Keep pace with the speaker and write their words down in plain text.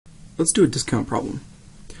Let's do a discount problem.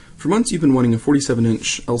 For months you've been wanting a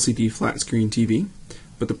 47-inch LCD flat screen TV,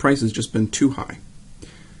 but the price has just been too high.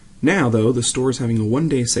 Now, though, the store is having a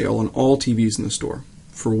one-day sale on all TVs in the store.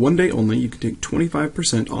 For one day only, you can take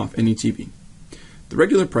 25% off any TV. The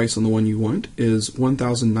regular price on the one you want is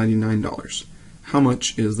 $1,099. How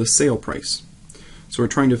much is the sale price? So we're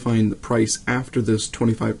trying to find the price after this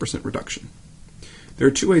 25% reduction. There are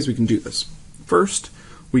two ways we can do this. First,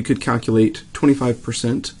 we could calculate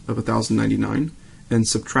 25% of $1,099 and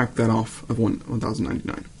subtract that off of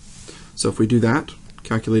 $1,099. So if we do that,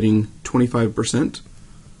 calculating 25%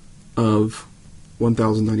 of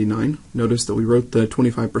 $1,099, notice that we wrote the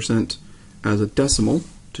 25% as a decimal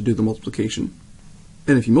to do the multiplication.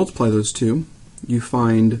 And if you multiply those two, you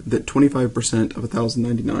find that 25% of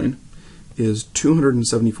 $1,099 is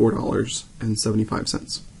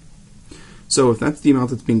 $274.75. So if that's the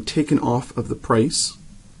amount that's being taken off of the price,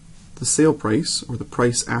 the sale price, or the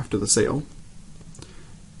price after the sale,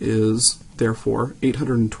 is therefore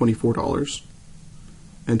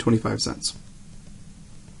 $824.25.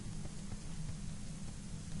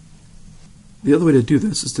 The other way to do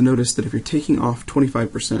this is to notice that if you're taking off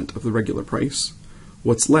 25% of the regular price,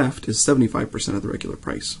 what's left is 75% of the regular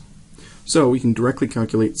price. So we can directly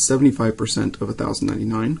calculate 75% of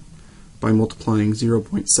 $1,099 by multiplying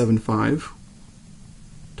 0.75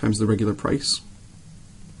 times the regular price.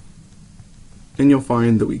 And you'll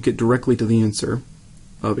find that we get directly to the answer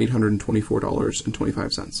of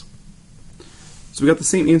 $824.25. So we got the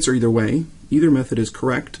same answer either way. Either method is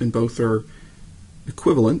correct and both are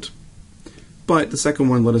equivalent, but the second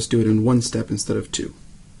one let us do it in one step instead of two.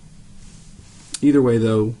 Either way,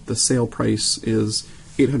 though, the sale price is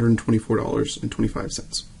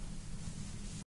 $824.25.